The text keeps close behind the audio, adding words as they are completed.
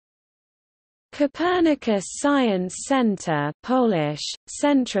Copernicus Science Centre (Polish,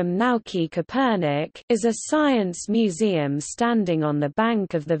 Centrum Nauki Kopernik) is a science museum standing on the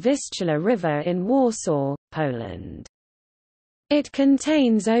bank of the Vistula River in Warsaw, Poland. It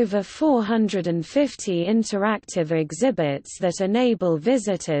contains over 450 interactive exhibits that enable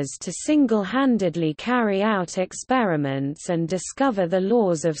visitors to single-handedly carry out experiments and discover the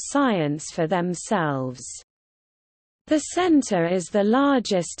laws of science for themselves. The centre is the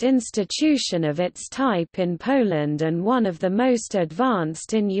largest institution of its type in Poland and one of the most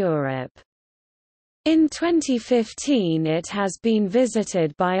advanced in Europe. In 2015 it has been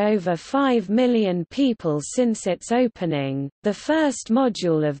visited by over 5 million people since its opening. The first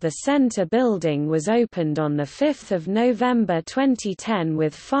module of the center building was opened on 5 November 2010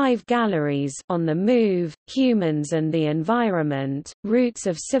 with 5 galleries: On the Move, Humans and the Environment, Roots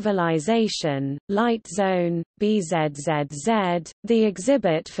of Civilization, Light Zone, BZZZ. The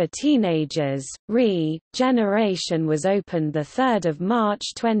exhibit for teenagers, Generation was opened 3 March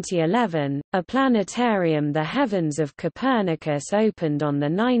 2011. A Planetarium, The Heavens of Copernicus, opened on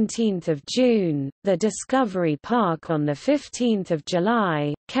 19 June, the Discovery Park on 15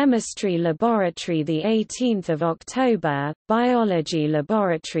 July, Chemistry Laboratory 18 October, Biology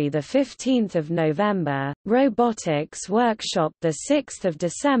Laboratory 15 November, Robotics Workshop 6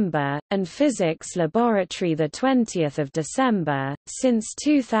 December, and Physics Laboratory 20 December. Since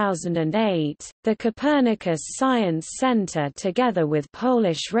 2008, the Copernicus Science Centre together with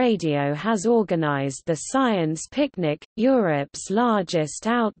Polish Radio has organized the Science Picnic, Europe's largest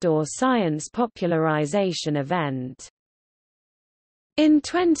outdoor science popularization event. In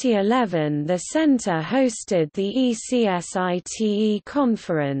 2011 the centre hosted the ECSITE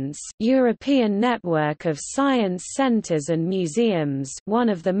Conference, European Network of Science Centres and Museums, one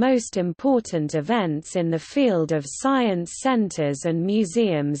of the most important events in the field of science centres and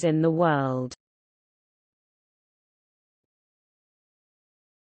museums in the world.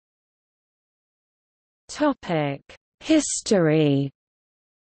 History.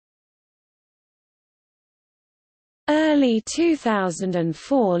 Early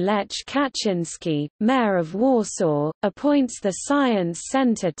 2004 Lech Kaczynski, mayor of Warsaw, appoints the Science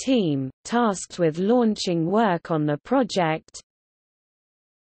Centre team, tasked with launching work on the project.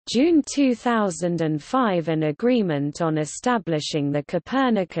 June 2005 An agreement on establishing the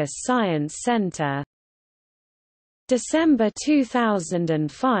Copernicus Science Centre. December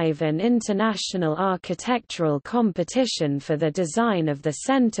 2005 An international architectural competition for the design of the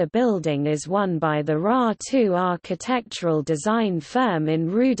centre building is won by the RA2 architectural design firm in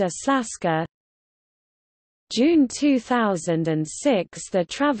Ruda Śląska. June 2006 The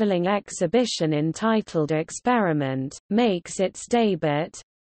travelling exhibition entitled Experiment, makes its debut.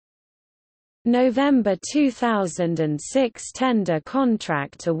 November 2006 Tender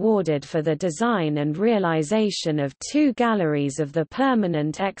contract awarded for the design and realization of 2 galleries of the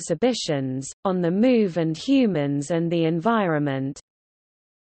permanent exhibitions, On the Move and Humans and the Environment.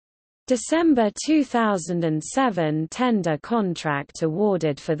 December 2007 Tender contract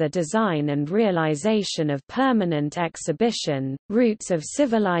awarded for the design and realization of permanent exhibition, Roots of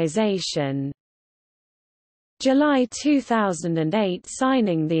Civilization. July 2008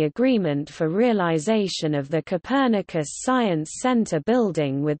 signing the agreement for realization of the Copernicus Science Centre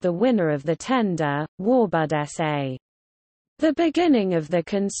building with the winner of the tender, Warbud SA. The beginning of the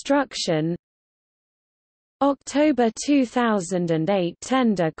construction. October 2008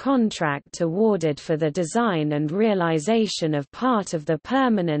 Tender contract awarded for the design and realization of part of the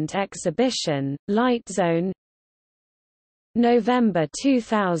permanent exhibition, Light Zone. November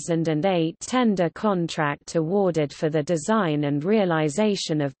 2008 Tender contract awarded for the design and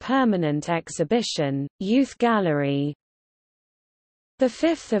realization of permanent exhibition, Youth Gallery.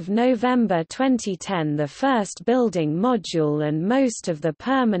 5 November 2010 The first building module and most of the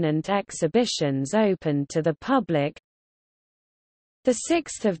permanent exhibitions opened to the public.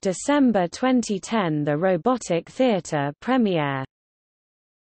 6 December 2010 The Robotic Theatre premiere.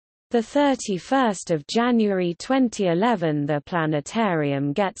 31 January 2011 The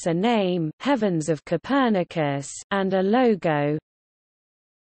Planetarium gets a name, Heavens of Copernicus, and a logo.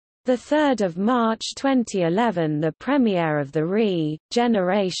 3 March 2011 The premiere of the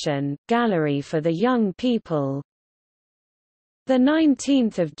Generation Gallery for the Young People.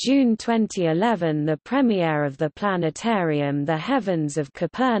 19 June 2011 The premiere of the Planetarium The Heavens of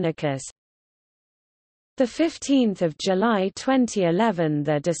Copernicus. 15 July 2011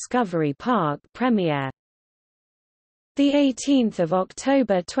 The Discovery Park premiere. 18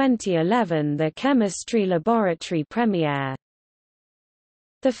 October 2011 The Chemistry Laboratory premiere.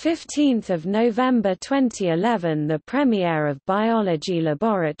 15 November 2011 The premiere of Biology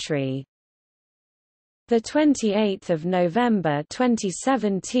Laboratory. the 28th of November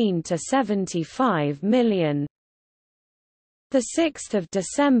 2017 to 75 million. The 6th of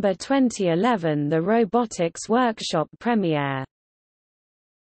December 2011 the Robotics Workshop premiere.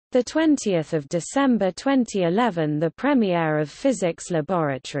 The 20th of December 2011 the premiere of Physics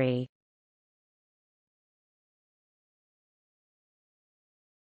Laboratory.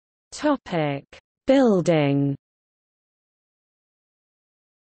 Topic: Building.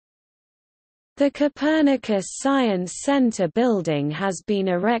 The Copernicus Science Centre building has been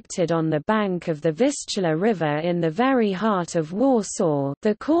erected on the bank of the Vistula River in the very heart of Warsaw,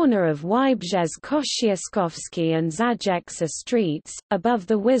 the corner of Wybrzeg-Kościuszkowski and Zajexa streets, above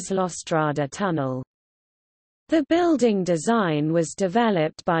the Wisłostrada tunnel. The building design was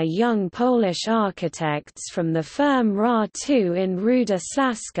developed by young Polish architects from the firm Ra2 in Ruda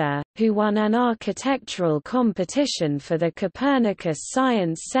Śląska, who won an architectural competition for the Copernicus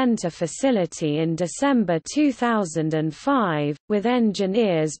Science Centre facility in December 2005, with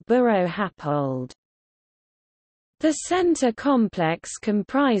engineers Bureau Happold. The centre complex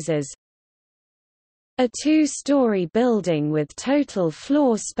comprises a two-story building with total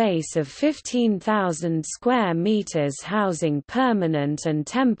floor space of 15,000 square meters housing permanent and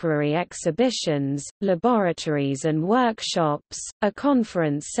temporary exhibitions, laboratories and workshops, a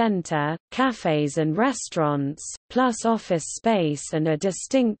conference center, cafes and restaurants, plus office space and a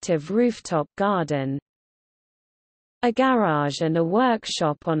distinctive rooftop garden, a garage and a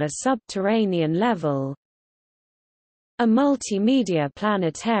workshop on a subterranean level, a multimedia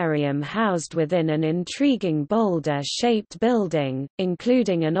planetarium housed within an intriguing boulder-shaped building,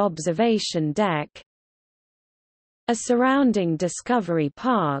 including an observation deck, a surrounding discovery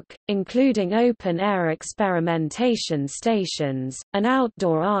park, including open-air experimentation stations, an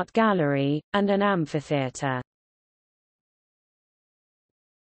outdoor art gallery, and an amphitheater.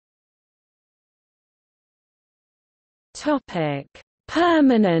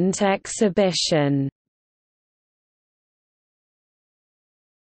 Permanent exhibition.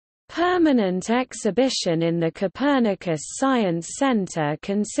 Permanent exhibition in the Copernicus Science Centre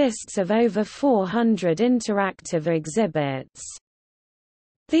consists of over 400 interactive exhibits.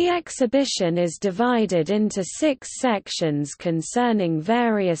 The exhibition is divided into 6 sections concerning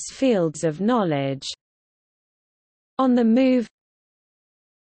various fields of knowledge: On the Move,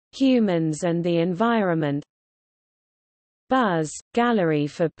 Humans and the Environment, Buzz, Gallery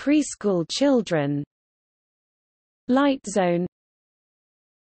for Preschool Children, Light Zone,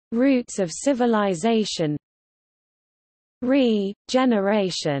 Roots of Civilization,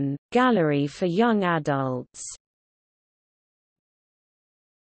 Re-Generation, Gallery for Young Adults.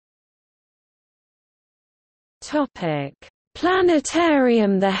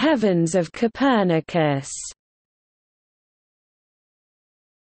 Planetarium, the Heavens of Copernicus.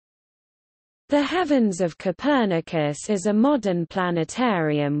 The Heavens of Copernicus is a modern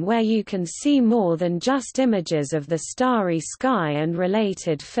planetarium where you can see more than just images of the starry sky and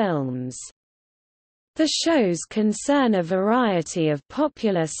related films. The shows concern a variety of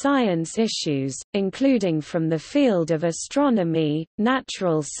popular science issues, including from the field of astronomy,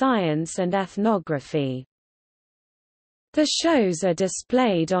 natural science and ethnography. The shows are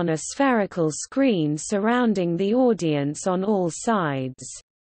displayed on a spherical screen surrounding the audience on all sides.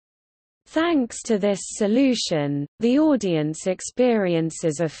 Thanks to this solution, the audience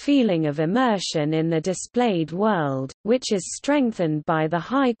experiences a feeling of immersion in the displayed world, which is strengthened by the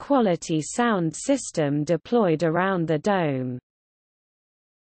high-quality sound system deployed around the dome.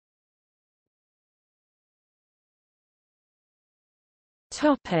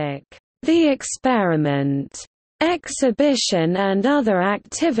 The Experiment exhibition and other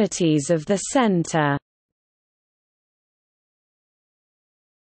activities of the center.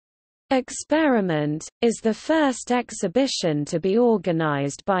 Experiment is the first exhibition to be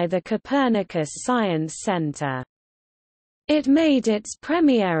organized by the Copernicus Science Centre. It made its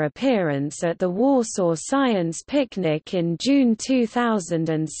premiere appearance at the Warsaw Science Picnic in June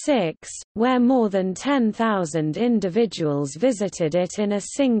 2006, where more than 10,000 individuals visited it in a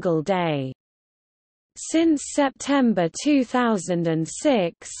single day. Since September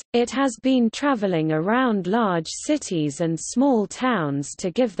 2006, it has been traveling around large cities and small towns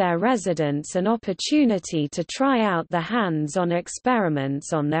to give their residents an opportunity to try out the hands-on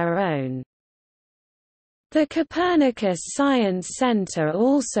experiments on their own. The Copernicus Science Centre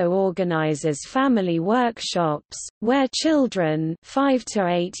also organizes family workshops, where children 5 to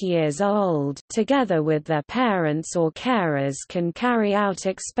 8 years old, together with their parents or carers, can carry out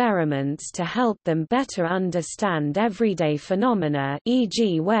experiments to help them better understand everyday phenomena,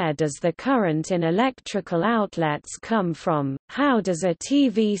 e.g. where does the current in electrical outlets come from, how does a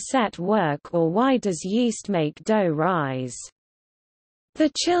TV set work, or why does yeast make dough rise.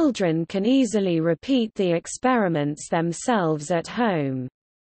 The children can easily repeat the experiments themselves at home.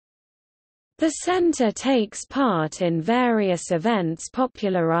 The center takes part in various events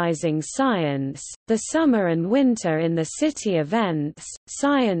popularizing science, the summer and winter in the city events,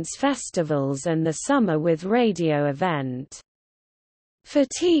 science festivals, and the summer with radio event. For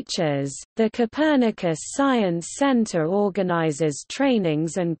teachers, the Copernicus Science Centre organizes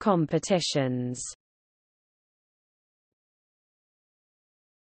trainings and competitions.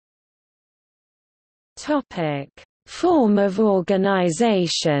 Form of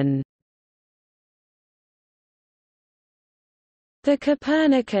organization. The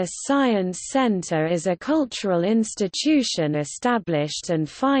Copernicus Science Centre is a cultural institution established and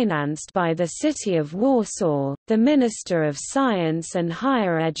financed by the City of Warsaw, the Minister of Science and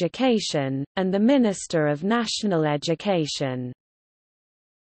Higher Education, and the Minister of National Education.